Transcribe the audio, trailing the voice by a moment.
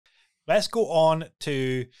let's go on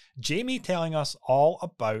to Jamie telling us all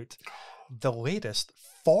about the latest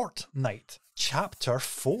Fortnite Chapter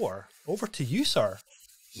 4. Over to you, sir.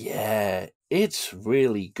 Yeah, it's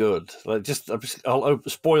really good. Like,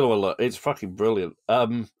 spoiler alert, it's fucking brilliant.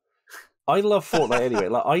 I love Fortnite anyway.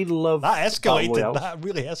 Like, I love that escalated. That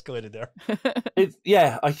really escalated there.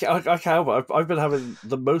 I can't help it. I've been having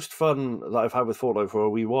the most fun that I've had with Fortnite for a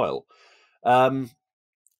wee while.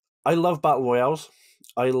 I love battle royales.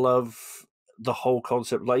 I love the whole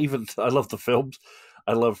concept. Like, even I love the films.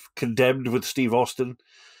 I love Condemned with Steve Austin.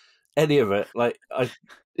 Any of it,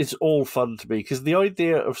 it's all fun to me because the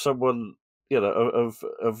idea of someone,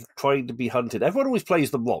 of trying to be hunted. Everyone always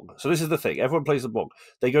plays them wrong. So this is the thing: everyone plays them wrong.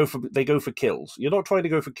 They go for kills. You're not trying to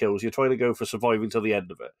go for kills. You're trying to go for surviving till the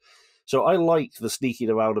end of it. So I like the sneaking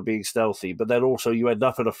around and being stealthy, but then also you end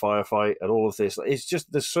up in a firefight and all of this. It's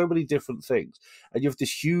just there's so many different things, and you have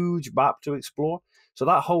this huge map to explore. So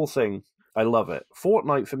that whole thing, I love it.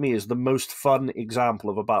 Fortnite for me is the most fun example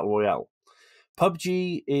of a battle royale.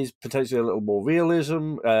 PUBG is potentially a little more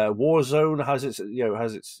realism. Warzone has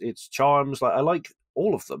its charms. Like, I like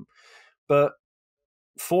all of them, but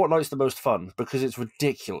Fortnite's the most fun because it's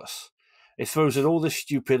ridiculous. It throws in all this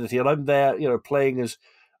stupidity, and I'm there, playing as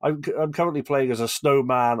I'm currently playing as a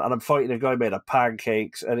snowman, and I'm fighting a guy made of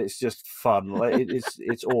pancakes, and it's just fun. Like,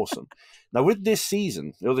 it's awesome. Now with this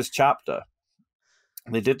season, this chapter,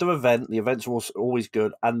 they did the event. The events were always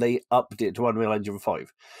good, and they upped it to Unreal Engine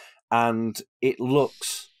 5. And it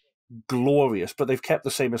looks glorious, but they've kept the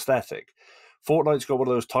same aesthetic. Fortnite's got one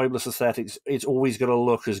of those timeless aesthetics. It's always going to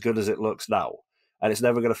look as good as it looks now, and it's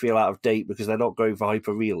never going to feel out of date because they're not going for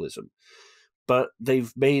hyper-realism. But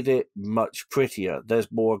they've made it much prettier. There's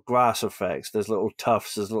more grass effects. There's little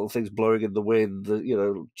tufts. There's little things blowing in the wind.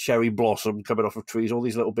 Cherry blossom coming off of trees. All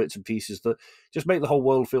these little bits and pieces that just make the whole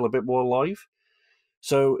world feel a bit more alive.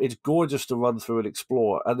 So it's gorgeous to run through and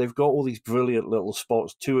explore, and they've got all these brilliant little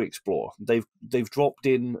spots to explore. They've dropped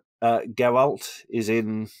in Geralt is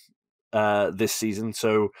in this season,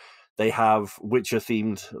 so they have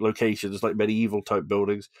Witcher-themed locations like medieval type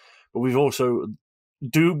buildings. But we've also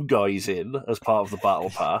Doom guys in as part of the Battle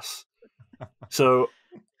Pass. So,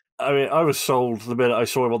 I mean, I was sold the minute I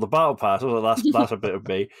saw him on the Battle Pass. I was like, that's a bit of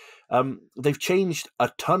me. They've changed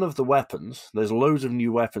a ton of the weapons. There's loads of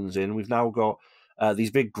new weapons in. We've now got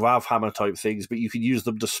these big grav hammer type things, but you can use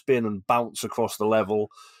them to spin and bounce across the level.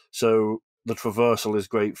 So the traversal is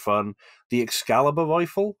great fun. The Excalibur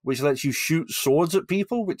rifle, which lets you shoot swords at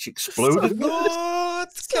people, which explode.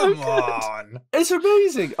 Come on. It's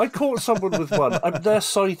amazing. I caught someone with one. I'm there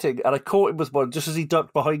sighting, and I caught him with one just as he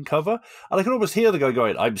ducked behind cover. And I can almost hear the guy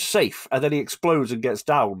going, "I'm safe." And then he explodes and gets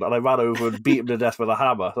down. And I ran over and beat him to death with a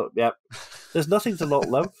hammer. I thought, yep, there's nothing to not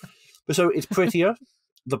love. But so it's prettier.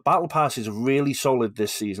 The Battle Pass is really solid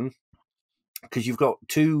this season because you've got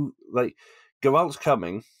two, Geralt's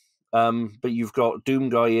coming, but you've got Doom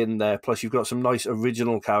Guy in there, plus you've got some nice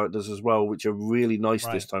original characters as well, which are really nice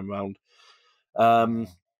this time round.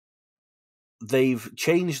 They've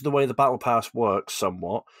changed the way the Battle Pass works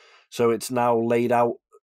somewhat, so it's now laid out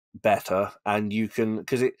better, and you can,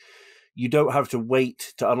 you don't have to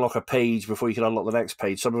wait to unlock a page before you can unlock the next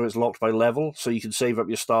page. Some of it's locked by level, so you can save up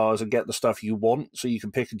your stars and get the stuff you want, so you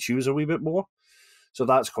can pick and choose a wee bit more. So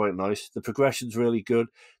that's quite nice. The progression's really good.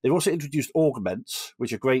 They've also introduced augments,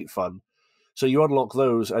 which are great fun. So you unlock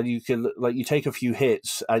those, and you can, you take a few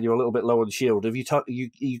hits, and you're a little bit low on shield. If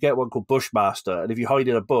you get one called Bushmaster, and if you hide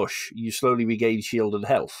in a bush, you slowly regain shield and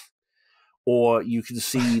health. Or you can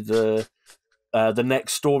see the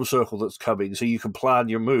next storm circle that's coming, so you can plan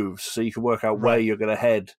your moves, so you can work out where you're going to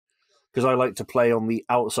head. Because I like to play on the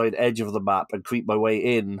outside edge of the map and creep my way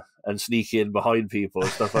in and sneak in behind people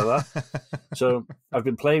and stuff like that. So I've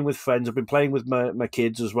been playing with friends. I've been playing with my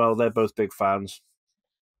kids as well. They're both big fans.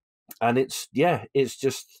 And it's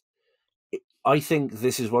just, I think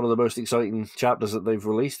this is one of the most exciting chapters that they've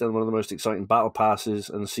released and one of the most exciting battle passes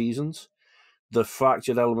and seasons. The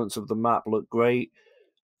fractured elements of the map look great.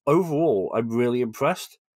 Overall, I'm really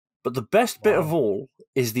impressed. But the best bit of all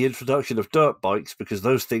is the introduction of dirt bikes, because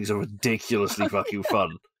those things are ridiculously fucking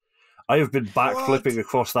fun. I have been backflipping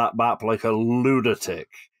across that map like a lunatic.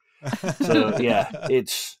 So, yeah,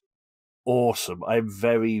 it's awesome. I'm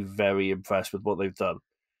very, very impressed with what they've done.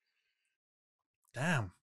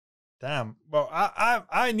 Damn. Well,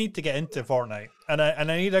 I need to get into Fortnite, and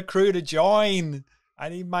I need a crew to join. I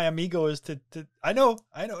need my amigos to I know.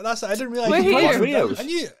 I didn't realize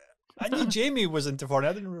I knew Jamie was into Fortnite.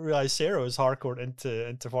 I didn't realize Sarah was hardcore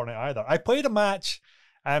into Fortnite either. I played a match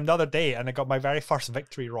the other day, and I got my very first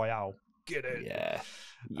victory royale. Get it. Yeah.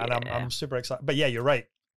 And I'm super excited. But yeah, you're right.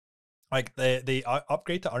 like the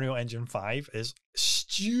upgrade to Unreal Engine 5 is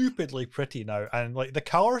stupidly pretty now, and like the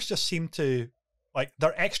colors just seem to like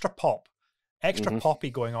they're extra poppy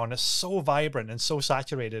going on. It's so vibrant and so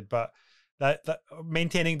saturated, but that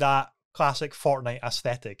maintaining that classic Fortnite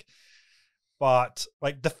aesthetic. But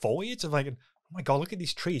like the foliage of like, oh my god, look at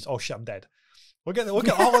these trees. Oh shit, I'm dead. Look at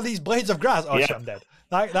all of these blades of grass. Oh shit, I'm dead.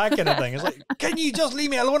 That kind of thing. It's like, can you just leave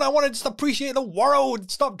me alone? I want to just appreciate the world.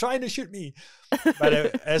 Stop trying to shoot me. But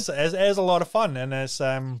it is a lot of fun, and it's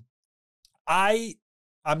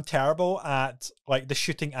I'm terrible at like the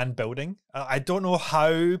shooting and building. I don't know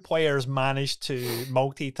how players manage to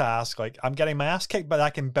multitask. Like, I'm getting my ass kicked, but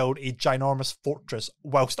I can build a ginormous fortress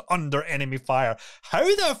whilst under enemy fire. How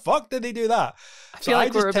the fuck did they do that? I feel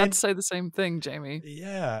like we're about to say the same thing, Jamie.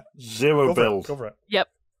 Yeah. Zero build. Go for it. Yep.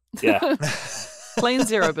 Yeah. Plain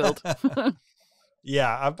zero build.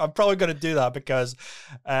 Yeah, I'm probably going to do that because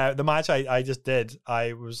the match I just did,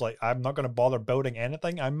 I was like, I'm not going to bother building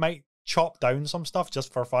anything. I might chop down some stuff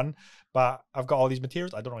just for fun, but I've got all these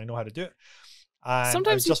materials. I don't really know how to do it. And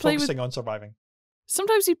sometimes I'm just focusing on surviving.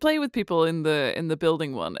 Sometimes you play with people in the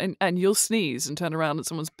building one, and you'll sneeze and turn around and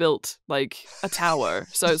someone's built like a tower.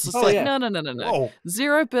 So it's just no.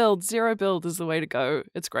 Zero build is the way to go.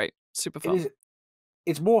 It's great. Super fun.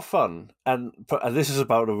 It's more fun, and this is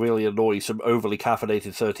about to really annoy some overly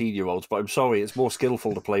caffeinated 13-year-olds, but I'm sorry, it's more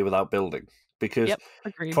skillful to play without building. Because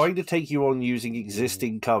trying to take you on using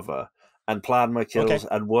existing cover and plan my kills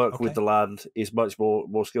and work with the land is much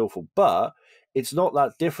more skillful. But it's not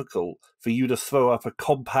that difficult for you to throw up a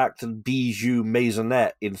compact and bijou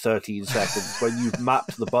maisonette in 13 seconds when you've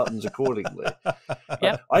mapped the buttons accordingly.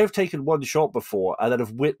 I have taken one shot before and then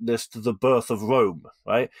have witnessed the birth of Rome,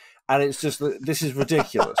 right? And it's just, this is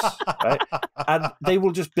ridiculous, right? And they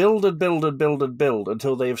will just build and build and build and build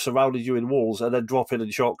until they have surrounded you in walls and then drop in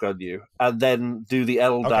and shotgun you and then do the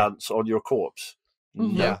L dance on your corpse.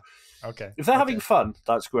 Mm-hmm. Yeah. Okay. If they're having fun,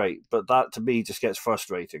 that's great. But that, to me, just gets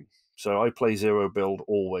frustrating. So I play zero build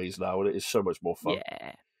always now, and it is so much more fun.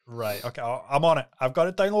 Yeah. Right. Okay. I'm on it. I've got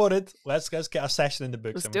it downloaded. Let's get a session in the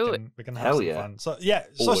books. Let's do it. We can have some fun. So yeah.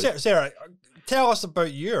 So Sarah, tell us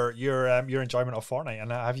about your enjoyment of Fortnite,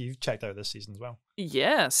 and have you checked out this season as well?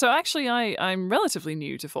 Yeah. So actually, I'm relatively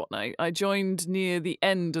new to Fortnite. I joined near the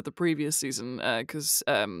end of the previous season because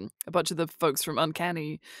a bunch of the folks from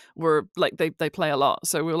Uncanny were like they play a lot,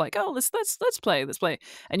 so we were like, oh, let's play.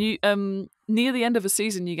 And you near the end of a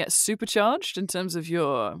season, you get supercharged in terms of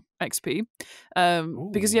your XP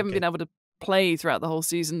because you haven't been able to play throughout the whole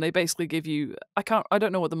season. They basically give you I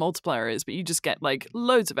don't know what the multiplier is, but you just get like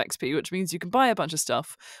loads of XP, which means you can buy a bunch of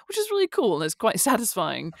stuff, which is really cool and it's quite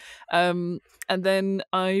satisfying. And then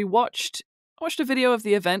I watched a video of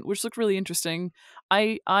the event, which looked really interesting.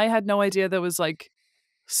 I had no idea there was like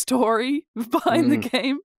story behind the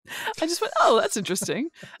game. I just went, oh, that's interesting.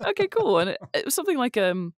 Okay, cool. And it was something like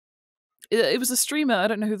it was a streamer. I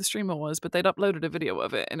don't know who the streamer was, but they'd uploaded a video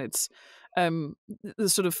of it, and it's the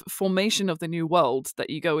sort of formation of the new world that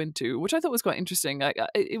you go into, which I thought was quite interesting.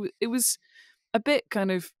 It was a bit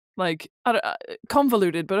kind of like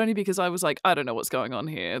convoluted, but only because I was like, I don't know what's going on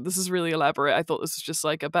here. This is really elaborate. I thought this was just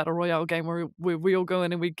like a battle royale game where we all go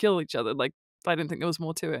in and we kill each other. Like, I didn't think there was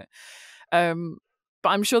more to it. But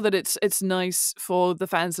I'm sure that it's nice for the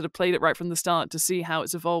fans that have played it right from the start to see how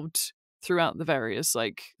it's evolved throughout the various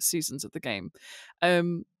like seasons of the game.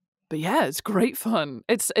 But yeah, it's great fun.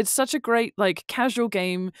 It's such a great like casual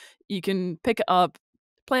game. You can pick it up,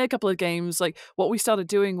 play a couple of games. Like, what we started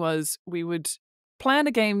doing was we would plan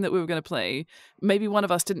a game that we were going to play. Maybe one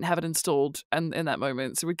of us didn't have it installed and in that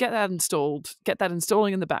moment, so we'd get that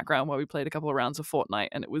installing in the background while we played a couple of rounds of Fortnite,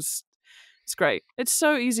 and it's great. It's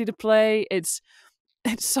so easy to play. It's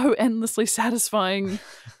so endlessly satisfying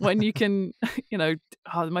when you can,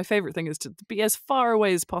 my favorite thing is to be as far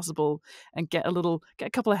away as possible and get a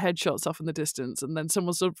couple of headshots off in the distance, and then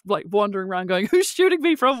someone's sort of like wandering around going, who's shooting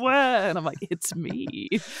me from where? And I'm like, it's me.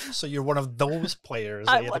 So you're one of those players.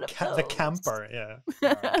 The camper. Yeah.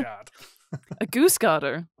 Oh, God. A goose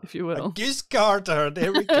guarder, if you will. A goose guarder.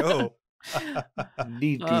 There we go.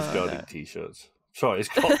 Need goose guarding t-shirts. Sorry, it's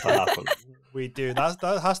got to happen. We do.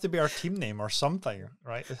 That has to be our team name or something,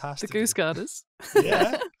 right? It has the to. The Goose Guarders.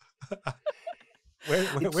 Yeah.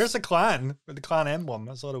 Where's the clan with the clan emblem?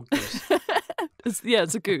 That's a little goose.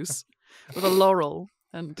 It's a goose with a laurel,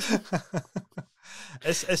 and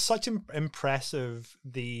it's such impressive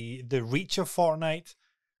the reach of Fortnite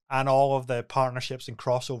and all of the partnerships and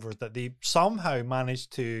crossovers that they somehow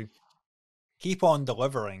managed to keep on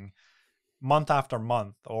delivering. Month after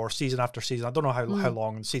month or season after season. I don't know how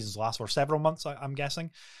long seasons last for, several months, I'm guessing.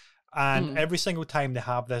 And every single time they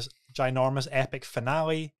have this ginormous epic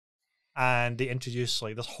finale, and they introduce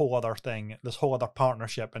like this whole other thing, this whole other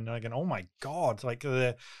partnership, and they're like, oh my god, like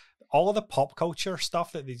all of the pop culture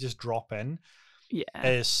stuff that they just drop in. Yeah,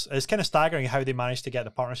 is kind of staggering how they managed to get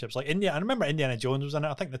the partnerships. Like I remember Indiana Jones was in it.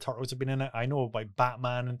 I think the Turtles have been in it. I know like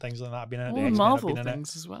Batman and things like that have been in it. All the Marvel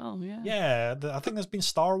things as well. Yeah, yeah. I think there's been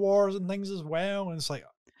Star Wars and things as well. And it's like,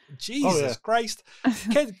 Jesus Christ,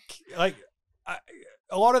 like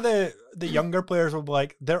a lot of the younger players will be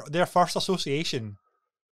like their first association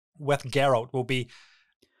with Geralt will be.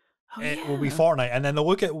 Will be Fortnite, and then they'll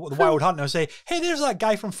look at the Wild Hunt and they'll say, "Hey, there's that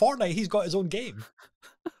guy from Fortnite. He's got his own game."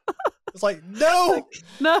 It's like, no,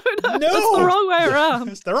 that's the wrong way around.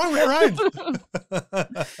 It's the wrong way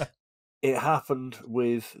around. It happened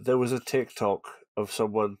there was a TikTok of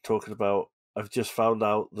someone talking about, I've just found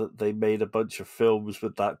out that they made a bunch of films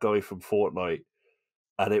with that guy from Fortnite,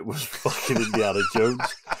 and it was fucking Indiana Jones.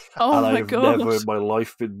 Oh and my God. Never in my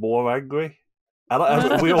life been more angry.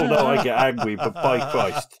 And we all know I get angry, but by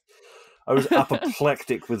Christ, I was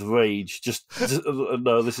apoplectic with rage. Just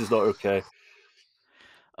no, this is not okay.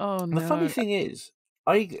 Oh no! The funny thing is,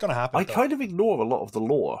 I kind of ignore a lot of the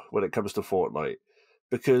lore when it comes to Fortnite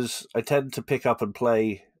because I tend to pick up and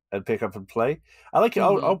play. I like it.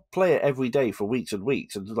 I'll play it every day for weeks and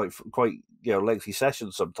weeks, and like quite lengthy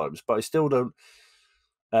sessions sometimes. But I still don't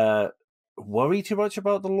worry too much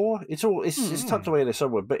about the lore. It's tucked away in there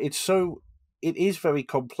somewhere, but it is very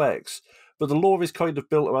complex. But the lore is kind of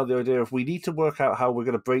built around the idea of we need to work out how we're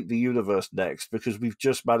going to break the universe next because we've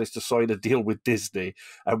just managed to sign a deal with Disney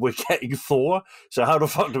and we're getting Thor. So how the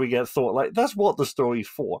fuck do we get Thor? Like, that's what the story's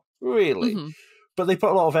for, really. Mm-hmm. But they put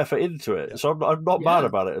a lot of effort into it. So I'm not mad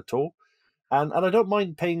about it at all. And I don't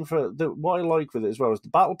mind paying for what I like with it as well is the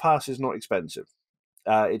Battle Pass is not expensive.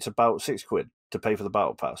 It's about £6 to pay for the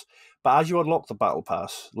Battle Pass. But as you unlock the Battle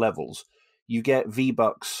Pass levels, you get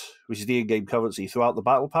V-Bucks, which is the in-game currency, throughout the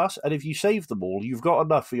Battle Pass. And if you save them all, you've got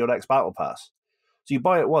enough for your next Battle Pass. So you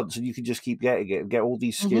buy it once and you can just keep getting it and get all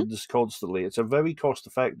these skins constantly. It's a very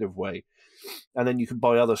cost-effective way. And then you can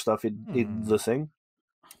buy other stuff in the thing.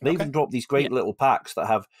 They even drop these great little packs that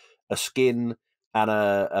have a skin and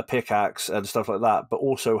a pickaxe and stuff like that, but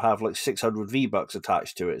also have like 600 V-Bucks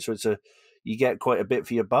attached to it. So you get quite a bit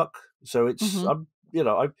for your buck. So it's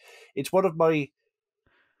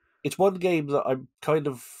it's one game that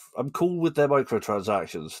I'm cool with their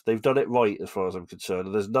microtransactions. They've done it right as far as I'm concerned.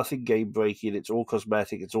 And there's nothing game breaking. It's all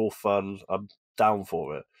cosmetic. It's all fun. I'm down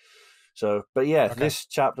for it. So, but this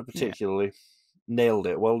chapter particularly nailed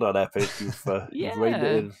it. Well done, Epic. You've reined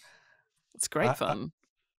it in. It's great fun.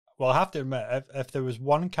 Well, I have to admit, if there was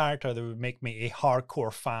one character that would make me a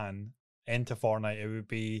hardcore fan into Fortnite, it would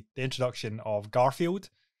be the introduction of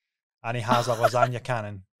Garfield, and he has a lasagna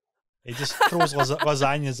cannon. He just throws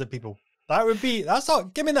lasagnas at people. Give me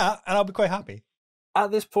that, and I'll be quite happy.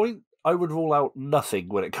 At this point, I would rule out nothing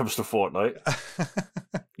when it comes to Fortnite.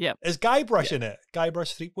 Yeah. Is Guybrush in it?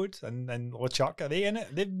 Guybrush Threepwood and LeChuck, are they in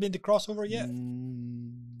it? They've made the crossover yet?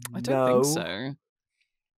 I don't think so.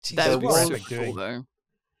 Jeez, that would be so cool, though.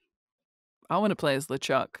 I want to play as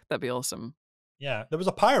LeChuck. That'd be awesome. Yeah, there was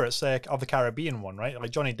a Pirates of the Caribbean one, right? Like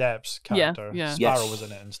Johnny Depp's character. Yeah. Sparrow was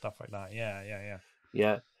in it and stuff like that.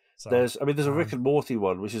 Yeah. So, there's a Rick and Morty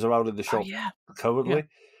one, which is around in the shop currently,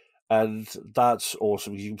 and that's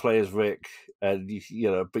awesome. You can play as Rick, and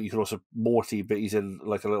but you can also Morty, but he's in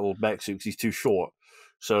like a little mech suit because he's too short.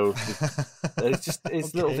 So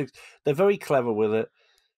it's little things. They're very clever with it.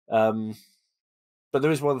 But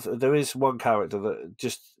there is one character that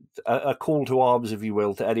just a call to arms, if you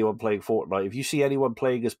will, to anyone playing Fortnite. If you see anyone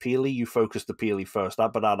playing as Peely, you focus the Peely first.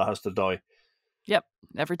 That banana has to die. Yep,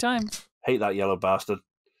 every time. Hate that yellow bastard.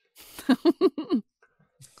 Damn,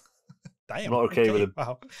 I'm not okay with him.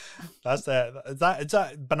 Wow, is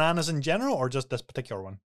that bananas in general or just this particular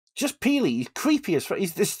one? Just Peely. He's creepy as fuck.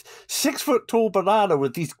 He's this 6 foot tall banana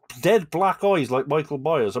with these dead black eyes like Michael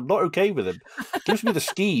Myers. I'm not okay with him. Gives me the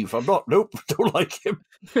skeeve. Nope, don't like him.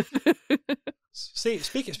 See,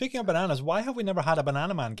 speaking of bananas, why have we never had a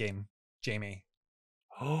Banana Man game, Jamie?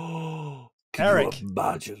 Oh, Eric, you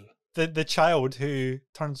imagine? The child who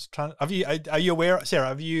turns are you aware,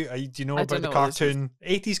 Sarah? Do you know about the cartoon,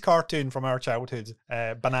 80s cartoon from our childhood,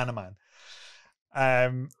 Banana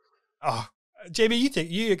Man? Jamie,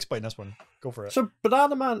 you explain this one. Go for it. So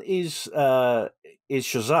Banana Man is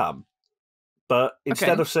Shazam, but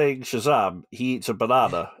instead of saying Shazam, he eats a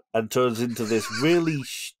banana and turns into this really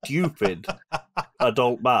stupid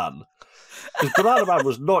adult man. Because Banana Man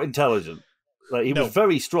was not intelligent. Like he was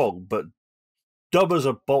very strong, but dumb as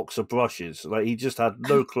a box of brushes. Like he just had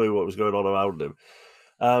no clue what was going on around him.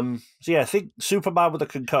 So yeah, think Superman with a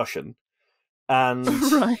concussion and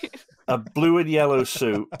a blue and yellow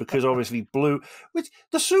suit, because obviously blue, which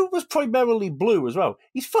the suit was primarily blue as well.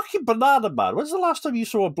 He's fucking Banana Man. When's the last time you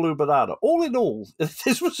saw a blue banana? All in all,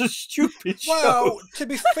 this was a stupid show. Well, to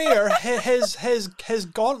be fair, his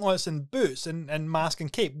gauntlets and boots and mask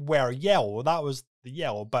and cape were yellow. That was the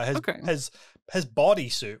yellow, but his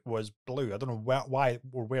bodysuit was blue. I don't know why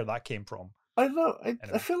or where that came from. I know.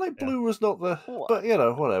 I feel like blue was not the, but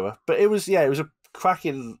whatever. But it was a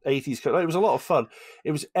cracking 80s. It was a lot of fun.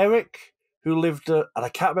 It was Eric who lived and I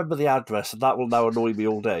can't remember the address, and that will now annoy me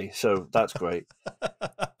all day. So that's great.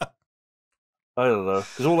 I don't know,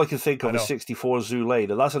 because all I can think of is 64 Zoo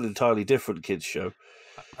Lane, and that's an entirely different kids show.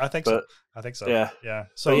 I think so. Yeah.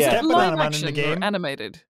 So get Banana Man in the game.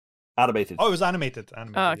 Animated. Animated. Oh, it was animated.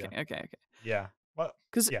 Okay. Yeah.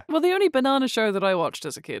 Because the only banana show that I watched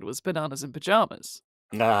as a kid was Bananas in Pajamas.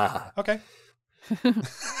 Nah. Okay.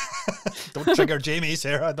 Don't trigger Jamie,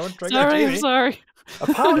 Sarah. Don't trigger Jamie. I'm sorry.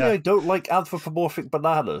 Apparently, I don't like anthropomorphic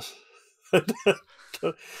bananas. I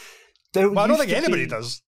don't think anybody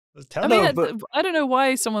does. I don't know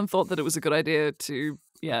why someone thought that it was a good idea to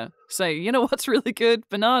say, you know what's really good?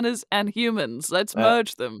 Bananas and humans. Let's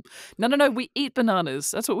merge them. No. We eat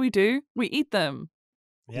bananas. That's what we do. We eat them.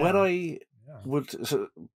 Yeah. When I would,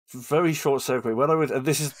 very short segue, when I would, and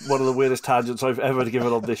this is one of the weirdest tangents I've ever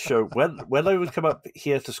given on this show, when I would come up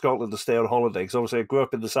here to Scotland to stay on holiday, because obviously I grew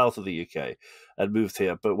up in the south of the UK and moved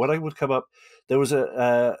here, but when I would come up, there was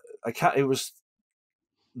it was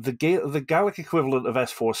the Gaelic equivalent of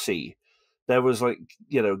S4C. There was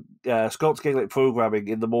Scots Gaelic programming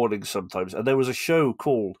in the mornings sometimes, and there was a show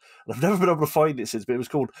called, and I've never been able to find it since, but it was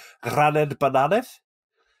called Graned Bananeth,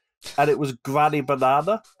 and it was Granny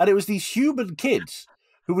Banana, and it was these human kids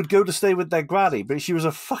who would go to stay with their granny, but she was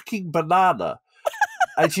a fucking banana,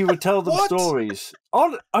 and she would tell them stories.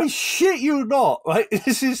 I shit you not, right?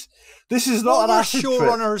 This is not an acid trip.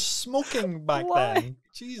 Showrunners smoking back then.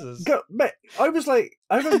 Jesus. I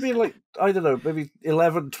remember being I don't know, maybe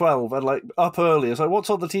 11, 12, and up early. I was like,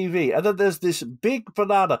 what's on the TV? And then there's this big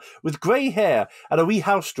banana with grey hair and a wee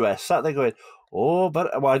house dress sat there going,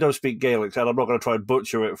 I don't speak Gaelic, and I'm not going to try and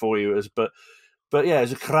butcher it for you, but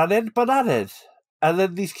it's a Craned Bananed. And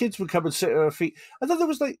then these kids would come and sit at her feet. And then there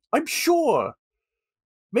was I'm sure,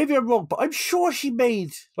 maybe I'm wrong, but I'm sure she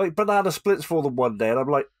made banana splits for them one day. And I'm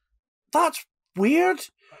like, that's weird.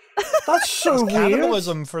 That's so weird.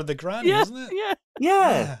 Cannibalism for the granny, isn't it?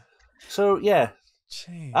 Yeah. So, yeah.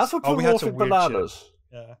 Jeez. Anthropomorphic bananas.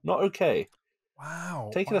 Yeah. Not okay.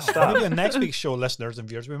 Wow. Taking a stab. Maybe on next week's show, listeners and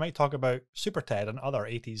viewers, we might talk about Super Ted and other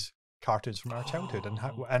 80s cartoons from our childhood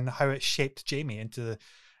and how it shaped Jamie into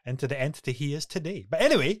the entity he is today. But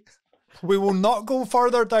anyway, we will not go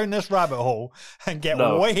further down this rabbit hole and get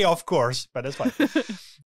way off course, but it's fine.